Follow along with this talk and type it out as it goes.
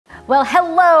Well,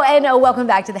 hello and welcome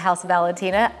back to the House of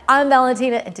Valentina. I'm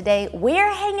Valentina and today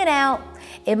we're hanging out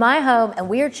in my home and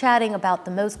we're chatting about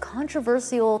the most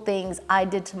controversial things I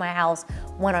did to my house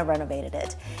when I renovated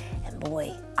it. And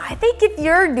boy, I think if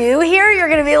you're new here, you're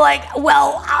gonna be like,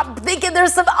 well, I'm thinking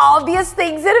there's some obvious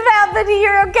things that have happened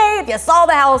here, okay? If you saw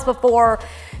the house before,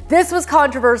 this was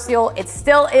controversial. It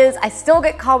still is. I still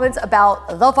get comments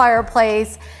about the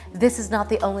fireplace. This is not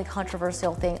the only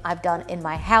controversial thing I've done in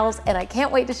my house, and I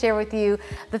can't wait to share with you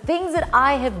the things that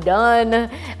I have done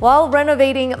while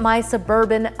renovating my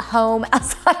suburban home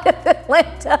outside of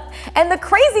Atlanta, and the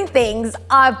crazy things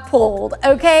I've pulled,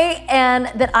 okay? And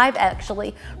that I've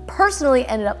actually personally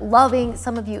ended up loving.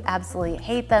 Some of you absolutely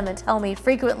hate them and tell me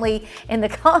frequently in the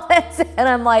comments, and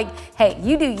I'm like, hey,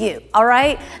 you do you, all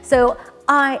right? So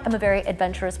I am a very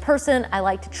adventurous person. I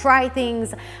like to try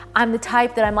things. I'm the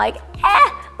type that I'm like,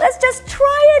 let's just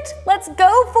try it. Let's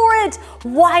go for it.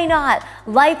 Why not?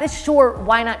 Life is short.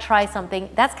 Why not try something?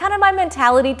 That's kind of my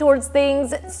mentality towards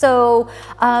things. So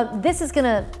this is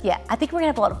gonna, I think we're gonna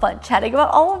have a lot of fun chatting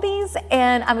about all of these,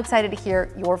 and I'm excited to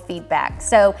hear your feedback.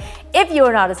 So if you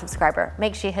are not a subscriber,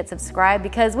 make sure you hit subscribe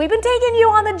because we've been taking you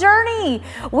on the journey.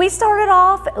 We started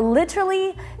off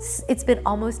literally, it's been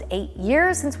almost 8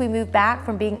 years since we moved back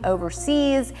from being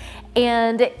overseas.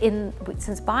 And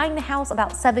since buying the house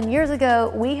about 7 years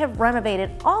ago, we have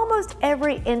renovated almost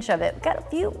every inch of it. We've got a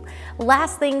few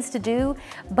last things to do,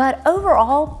 but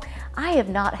overall, I have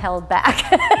not held back.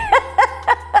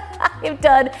 I've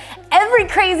done every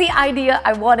crazy idea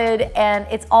I wanted, and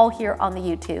it's all here on the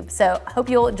YouTube. So I hope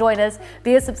you'll join us,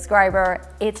 be a subscriber.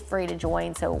 It's free to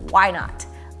join, so why not?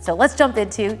 So let's jump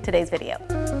into today's video.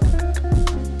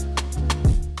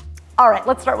 All right,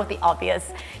 let's start with the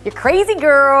obvious. Your crazy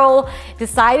girl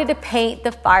decided to paint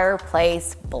the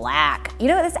fireplace black. You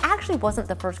know, this actually wasn't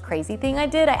the first crazy thing I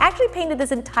did. I actually painted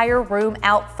this entire room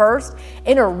out first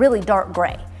in a really dark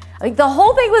gray. I mean, the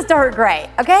whole thing was dark gray,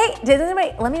 okay? Did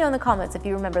anybody, let me know in the comments if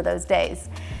you remember those days.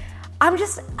 I'm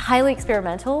just highly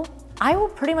experimental. I will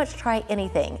pretty much try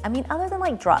anything. I mean, other than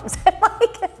like drugs.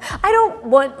 I don't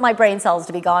want my brain cells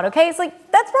to be gone, okay? It's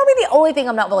like, that's probably the only thing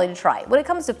I'm not willing to try. When it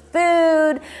comes to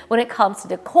food, when it comes to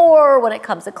decor, when it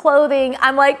comes to clothing,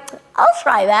 I'm like, I'll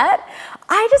try that.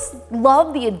 I just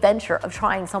love the adventure of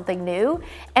trying something new.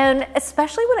 And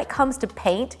especially when it comes to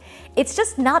paint, it's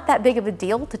just not that big of a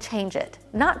deal to change it.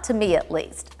 Not to me, at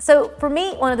least. So for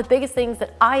me, one of the biggest things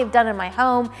that I have done in my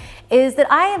home is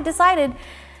that I decided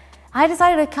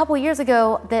a couple years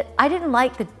ago that I didn't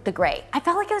like the gray. I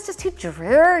felt like it was just too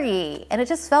dreary and it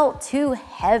just felt too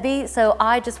heavy. So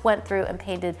I just went through and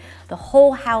painted the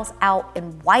whole house out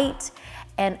in white.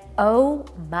 And oh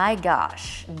my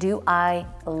gosh, do I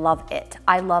love it.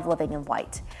 I love living in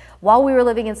white. While we were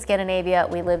living in Scandinavia,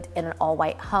 we lived in an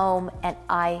all-white home and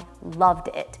I loved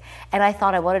it. And I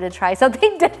thought I wanted to try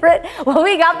something different when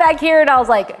we got back here, and I was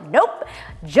like, nope,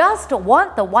 just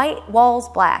want the white walls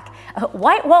black,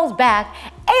 white walls back,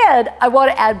 and I want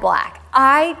to add black.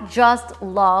 I just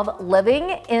love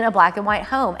living in a black and white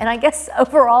home. And I guess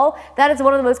overall, that is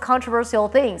one of the most controversial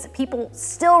things. People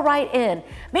still write in,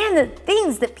 man, the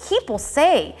things that people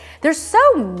say, they're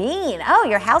so mean. Oh,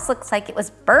 your house looks like it was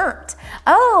burnt.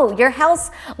 Oh, your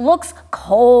house looks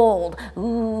cold.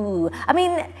 Ooh. I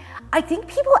mean, I think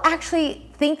people actually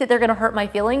think that they're gonna hurt my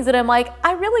feelings, and I'm like,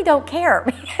 I really don't care.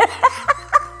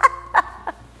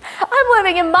 I'm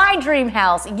living in my dream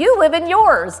house. You live in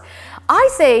yours. I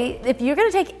say, if you're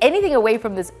gonna take anything away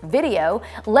from this video,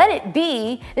 let it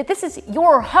be that this is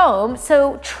your home,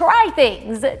 so try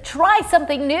things, try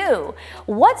something new.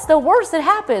 What's the worst that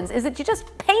happens is that you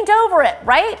just paint over it,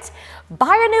 right?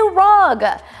 Buy a new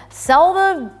rug, sell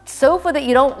the sofa that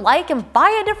you don't like and buy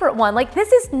a different one. Like,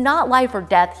 this is not life or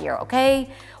death here, okay?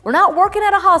 We're not working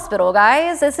at a hospital,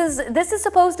 guys. This is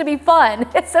supposed to be fun.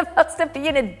 It's supposed to be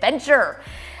an adventure.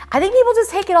 I think people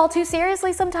just take it all too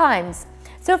seriously sometimes.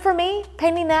 So for me,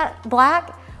 painting that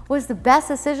black was the best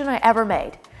decision I ever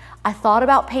made. I thought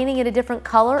about painting it a different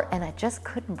color and I just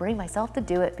couldn't bring myself to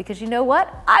do it because you know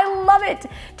what? I love it.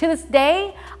 To this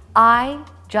day, I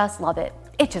just love it.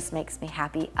 It just makes me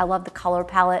happy. I love the color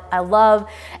palette. I love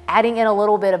adding in a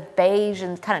little bit of beige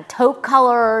and kind of taupe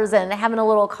colors and having a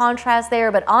little contrast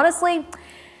there. But honestly,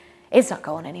 it's not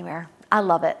going anywhere. I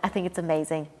love it. I think it's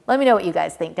amazing. Let me know what you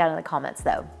guys think down in the comments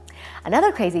though.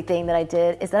 Another crazy thing that I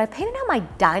did is that I painted out my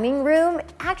dining room.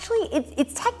 Actually,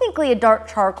 it's technically a dark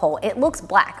charcoal. It looks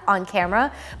black on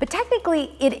camera, but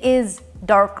technically it is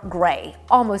dark gray,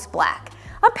 almost black.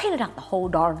 I painted out the whole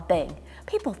darn thing.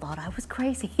 People thought I was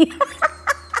crazy. People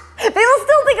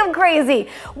still think I'm crazy.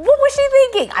 What was she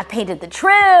thinking? I painted the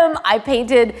trim. I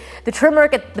painted the trim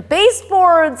work at the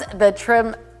baseboards, the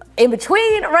trim in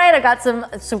between, right? I got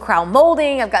some crown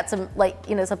molding. I've got some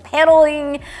some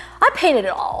paneling. I painted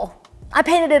it all. I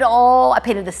painted it all. I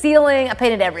painted the ceiling. I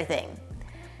painted everything.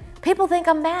 People think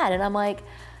I'm mad, and I'm like,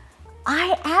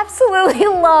 I absolutely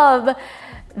love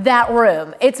that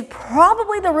room. It's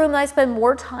probably the room that I spend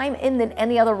more time in than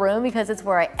any other room because it's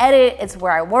where I edit, it's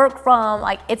where I work from,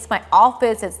 like it's my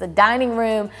office, it's the dining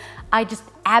room. I just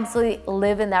absolutely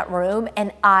live in that room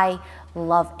and I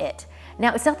love it.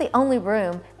 Now, it's not the only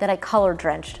room that I color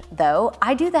drenched though.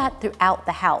 I do that throughout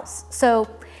the house. So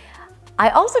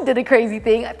I also did a crazy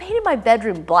thing. I painted my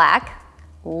bedroom black,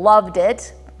 loved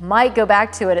it. Might go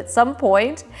back to it at some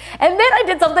point. And then I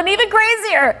did something even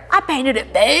crazier. I painted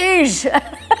it beige.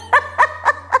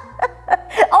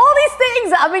 All these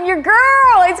things, I'm in your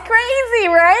girl, it's crazy,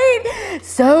 right?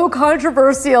 So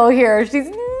controversial here, she's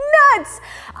nuts.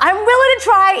 I'm willing to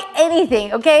try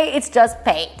anything, okay? It's just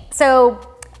paint. So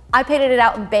I painted it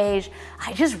out in beige.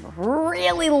 I just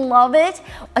really love it,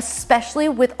 especially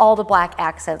with all the black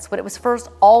accents. When it was first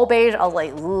all beige, I was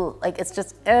like, ooh, like it's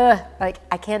just, like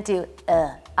I can't do,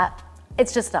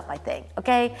 it's just not my thing,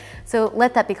 okay? So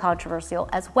let that be controversial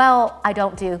as well. I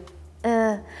don't do,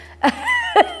 who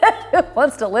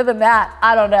wants to live in that?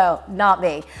 I don't know, not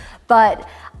me. But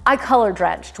I color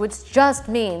drenched, which just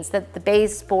means that the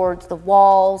baseboards, the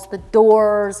walls, the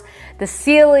doors, the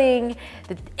ceiling,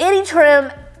 any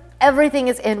trim, everything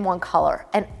is in one color.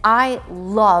 And I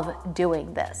love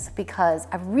doing this because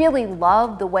I really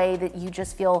love the way that you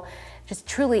just feel just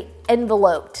truly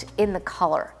enveloped in the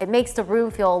color. It makes the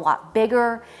room feel a lot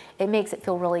bigger. It makes it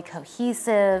feel really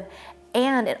cohesive.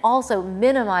 And it also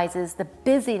minimizes the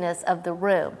busyness of the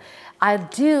room. I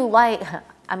do like,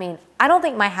 I mean, I don't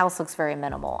think my house looks very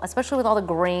minimal, especially with all the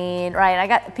green, right? I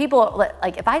got people,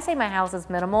 like if I say my house is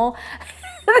minimal,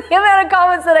 the amount of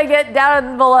comments that I get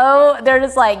down below, they're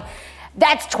just like,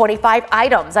 that's 25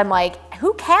 items. I'm like,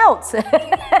 who counts?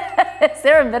 Is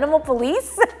there a minimal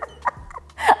police?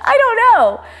 I don't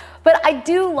know. But I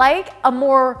do like a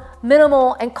more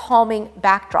minimal and calming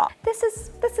backdrop. This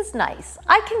is nice.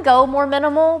 I can go more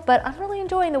minimal, but I'm really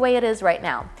enjoying the way it is right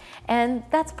now. And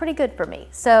that's pretty good for me.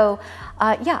 So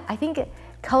yeah, I think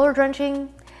color drenching,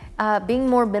 being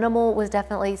more minimal was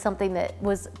definitely something that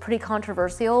was pretty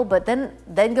controversial, but then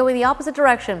going the opposite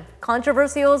direction,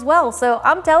 controversial as well. So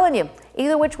I'm telling you,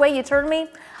 either which way you turn me,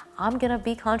 I'm gonna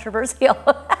be controversial.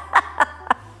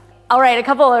 All right, a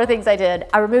couple other things I did.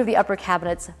 I removed the upper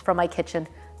cabinets from my kitchen.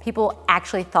 People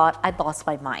actually thought I'd lost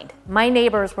my mind. My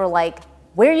neighbors were like,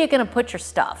 where are you gonna put your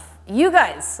stuff? You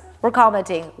guys were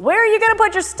commenting, where are you gonna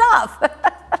put your stuff?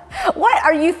 What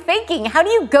are you thinking? How do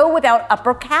you go without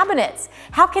upper cabinets?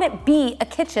 How can it be a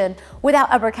kitchen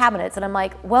without upper cabinets? And I'm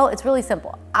like, well, it's really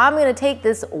simple. I'm gonna take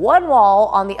this one wall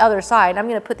on the other side, I'm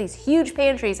gonna put these huge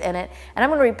pantries in it, and I'm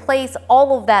gonna replace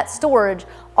all of that storage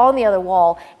on the other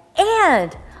wall,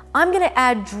 and I'm gonna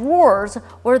add drawers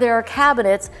where there are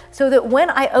cabinets so that when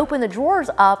I open the drawers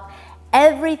up,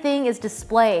 everything is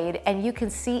displayed and you can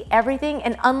see everything.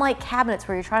 And unlike cabinets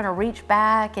where you're trying to reach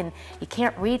back and you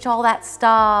can't reach all that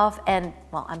stuff, and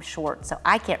well, I'm short, so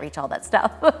I can't reach all that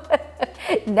stuff.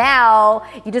 Now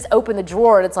you just open the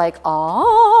drawer and it's like,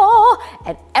 oh,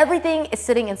 and everything is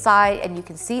sitting inside and you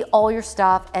can see all your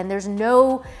stuff and there's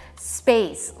no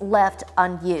space left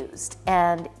unused.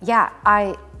 And yeah,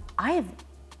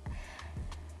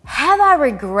 have I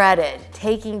regretted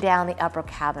taking down the upper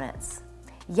cabinets?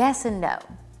 Yes and no.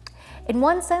 In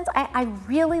one sense, I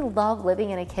really love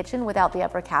living in a kitchen without the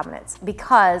upper cabinets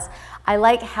because I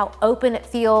like how open it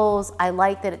feels. I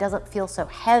like that it doesn't feel so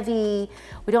heavy.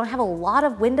 We don't have a lot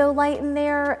of window light in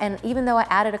there, and even though I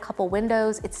added a couple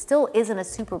windows, it still isn't a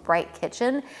super bright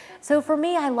kitchen. So for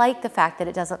me, I like the fact that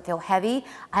it doesn't feel heavy.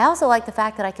 I also like the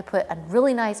fact that I could put a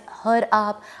really nice hood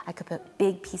up. I could put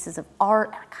big pieces of art,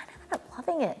 and I kind of ended up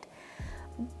loving it.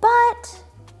 But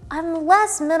I'm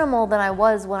less minimal than I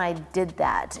was when I did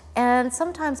that. And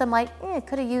sometimes I'm like, I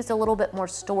could have used a little bit more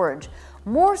storage.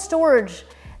 More storage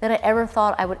than I ever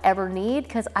thought I would ever need,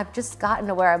 because I've just gotten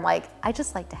to where I'm like, I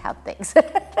just like to have things.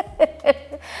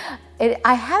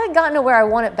 I haven't gotten to where I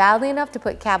want it badly enough to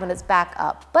put cabinets back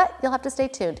up, but you'll have to stay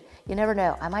tuned. You never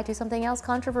know, I might do something else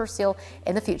controversial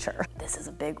in the future. This is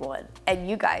a big one, and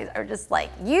you guys are just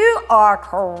like, you are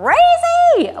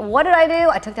crazy! What did I do?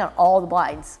 I took down all the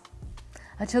blinds.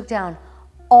 I took down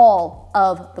all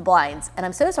of the blinds, and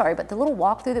I'm so sorry, but the little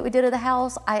walkthrough that we did of the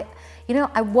house, I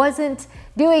wasn't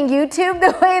doing YouTube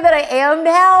the way that I am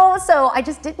now, so I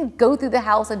just didn't go through the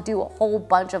house and do a whole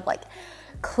bunch of like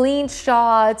clean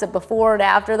shots of before and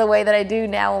after the way that I do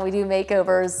now when we do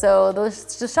makeovers. So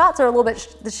the shots are a little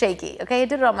bit shaky, okay? I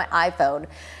did it on my iPhone.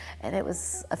 and it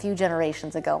was a few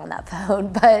generations ago on that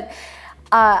phone, but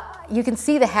you can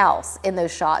see the house in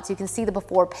those shots. You can see the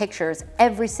before pictures.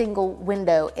 Every single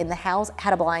window in the house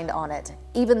had a blind on it.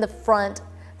 Even the front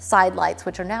side lights,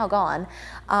 which are now gone.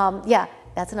 Yeah,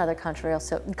 that's another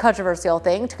controversial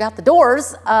thing. Took out the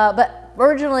doors, but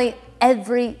originally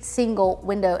every single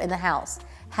window in the house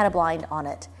had a blind on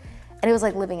it. And it was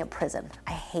like living in prison.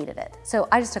 I hated it. So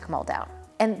I just took them all down.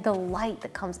 And the light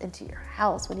that comes into your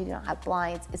house when you don't have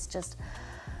blinds, it's just,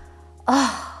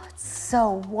 oh, it's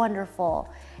so wonderful.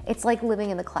 It's like living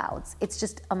in the clouds. It's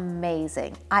just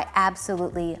amazing. I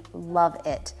absolutely love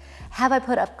it. Have I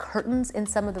put up curtains in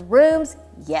some of the rooms?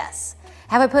 Yes.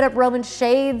 Have I put up Roman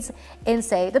shades in,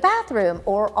 say, the bathroom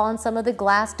or on some of the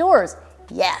glass doors?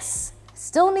 Yes.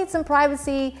 Still need some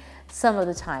privacy some of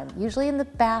the time. Usually in the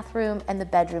bathroom and the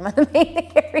bedroom are the main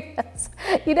areas.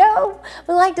 You know,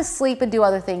 we like to sleep and do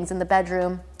other things in the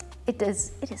bedroom. It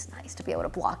is nice to be able to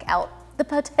block out the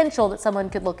potential that someone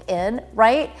could look in,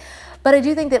 right? But I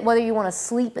do think that whether you want to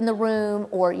sleep in the room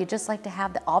or you just like to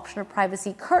have the option of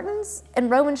privacy, curtains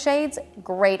and Roman shades,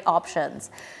 great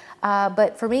options.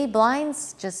 But for me,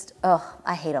 blinds, just,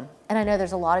 I hate them. And I know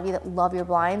there's a lot of you that love your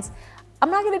blinds.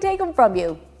 I'm not going to take them from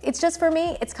you. It's just for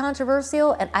me, it's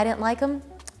controversial, and I didn't like them,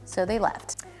 so they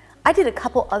left. I did a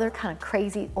couple other kind of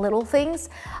crazy little things.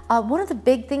 One of the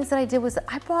big things that I did was that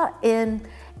I brought in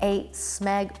a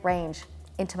smeg range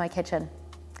into my kitchen.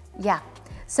 Yeah.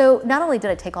 So not only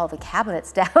did I take all the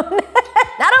cabinets down,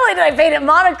 not only did I paint it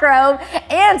monochrome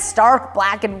and stark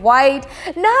black and white,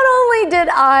 not only did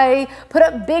I put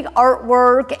up big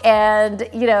artwork and,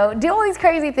 you know, do all these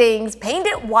crazy things, paint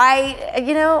it white,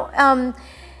 you know,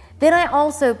 then I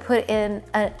also put in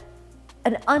an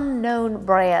unknown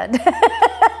brand,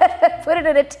 put in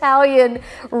an Italian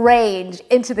range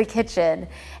into the kitchen.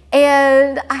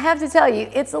 And I have to tell you,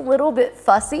 it's a little bit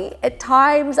fussy. At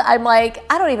times, I'm like,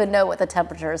 I don't even know what the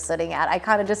temperature is sitting at. I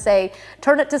kind of just say,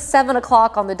 turn it to 7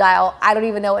 o'clock on the dial. I don't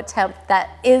even know what temp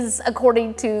that is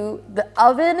according to the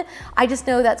oven. I just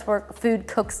know that's where food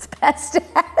cooks best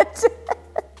at.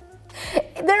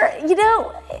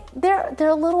 They're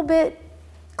a little bit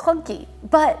clunky,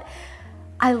 but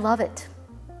I love it.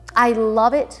 I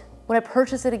love it. Would I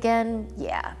purchase it again?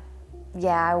 Yeah.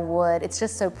 Yeah, I would. It's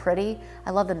just so pretty.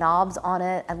 I love the knobs on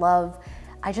it.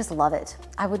 I just love it.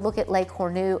 I would look at Le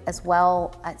Cornu as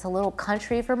well. It's a little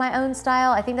country for my own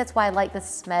style. I think that's why I like the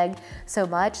smeg so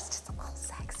much. It's just a little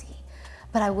sexy.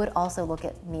 But I would also look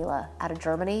at Miele out of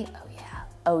Germany. Oh yeah,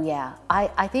 oh yeah.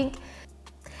 I think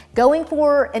going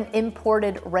for an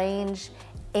imported range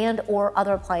and or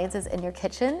other appliances in your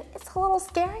kitchen, it's a little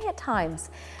scary at times.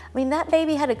 I mean, that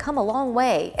baby had to come a long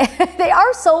way. They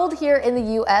are sold here in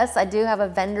the US. I do have a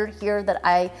vendor here that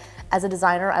as a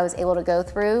designer, I was able to go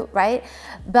through, right?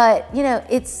 But, you know,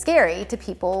 it's scary to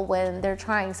people when they're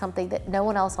trying something that no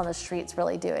one else on the street's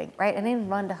really doing, right? And then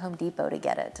run to Home Depot to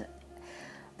get it.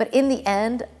 But in the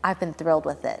end, I've been thrilled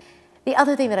with it. The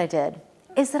other thing that I did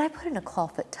is that I put in a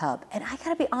clawfoot tub. And I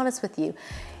gotta be honest with you,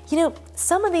 you know,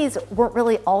 some of these weren't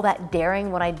really all that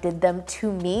daring when I did them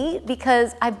to me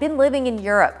because I've been living in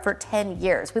Europe for 10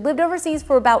 years. We lived overseas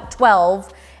for about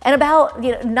 12 and about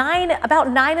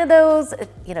nine of those,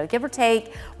 give or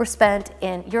take, were spent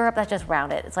in Europe. That's just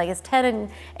rounded. It's like it's 10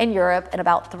 in Europe and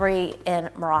about 3 in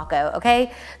Morocco,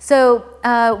 okay? So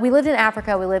we lived in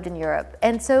Africa, we lived in Europe.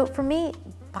 And so for me,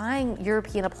 buying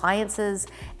European appliances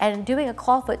and doing a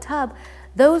clawfoot tub,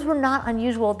 those were not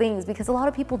unusual things because a lot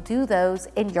of people do those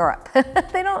in Europe.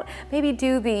 They don't maybe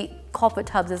do the clawfoot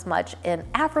tubs as much in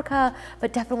Africa,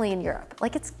 but definitely in Europe.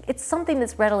 Like it's something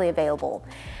that's readily available.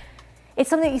 It's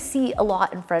something that you see a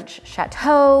lot in French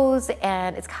chateaus,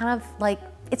 and it's kind of like,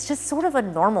 it's just sort of a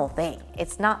normal thing.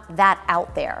 It's not that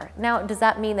out there. Now, does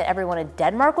that mean that everyone in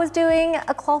Denmark was doing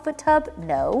a clawfoot tub?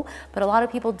 No, but a lot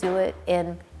of people do it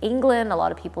in England, a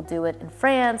lot of people do it in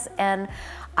France, and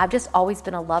I've just always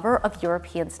been a lover of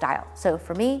European style. So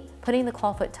for me, putting the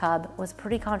clawfoot tub was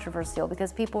pretty controversial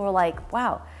because people were like,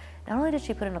 wow, not only did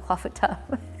she put in a clawfoot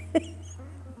tub,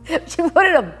 she put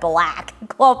in a black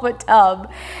clawfoot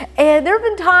tub. And there have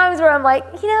been times where I'm like,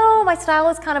 my style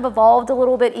has kind of evolved a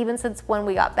little bit even since when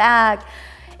we got back.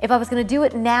 If I was gonna do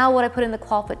it now, would I put in the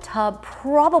clawfoot tub?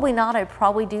 Probably not. I'd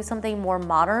probably do something more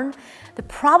modern. The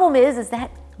problem is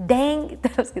that dang,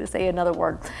 I was gonna say another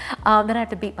word, then I have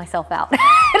to beat myself out. And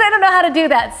I don't know how to do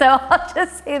that, so I'll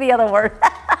just say the other word.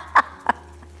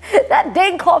 That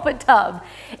dang clawfoot tub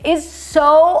is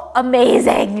so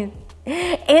amazing.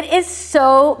 It is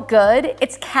so good.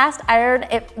 It's cast iron.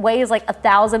 It weighs like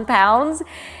 1,000 pounds.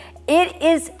 It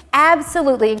is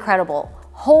absolutely incredible.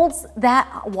 Holds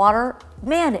that water.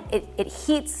 Man, it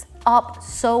heats up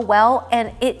so well,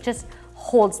 and it just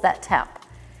holds that temp.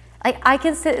 I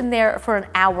can sit in there for an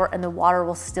hour and the water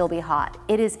will still be hot.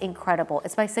 It is incredible.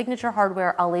 It's by Signature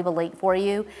Hardware. I'll leave a link for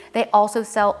you. They also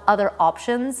sell other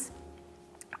options.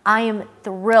 I am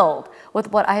thrilled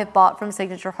with what I have bought from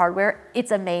Signature Hardware.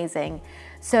 It's amazing.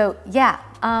 So yeah,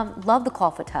 love the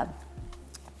clawfoot tub.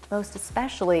 Most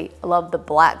especially love the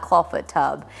black clawfoot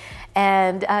tub.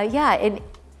 And yeah, and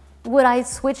would I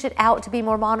switch it out to be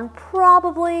more modern?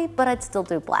 Probably, but I'd still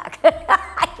do black.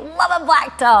 I love a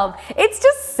black tub. It's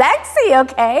just sexy,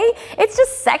 okay? It's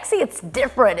just sexy, it's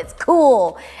different, it's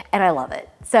cool, and I love it.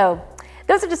 So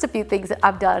those are just a few things that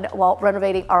I've done while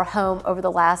renovating our home over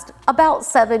the last about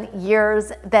 7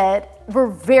 years that were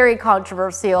very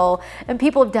controversial, and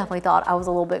people have definitely thought I was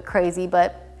a little bit crazy,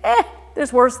 but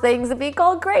there's worse things than being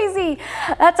called crazy.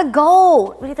 That's a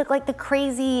goal. We look like the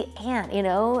crazy aunt, you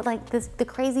know, like the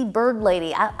crazy bird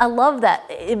lady. I love that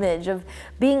image of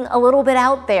being a little bit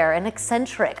out there and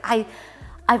eccentric.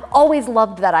 I've always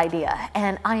loved that idea,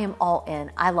 and I am all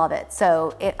in. I love it.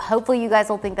 So hopefully you guys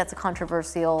will think that's a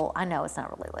controversial. I know it's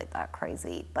not really like that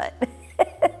crazy, but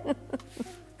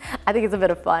I think it's a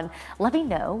bit of fun. Let me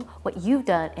know what you've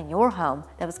done in your home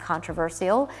that was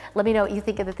controversial. Let me know what you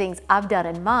think of the things I've done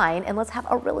in mine, and let's have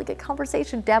a really good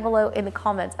conversation down below in the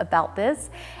comments about this.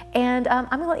 And I'm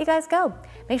gonna let you guys go.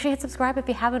 Make sure you hit subscribe if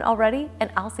you haven't already,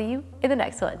 and I'll see you in the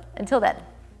next one. Until then.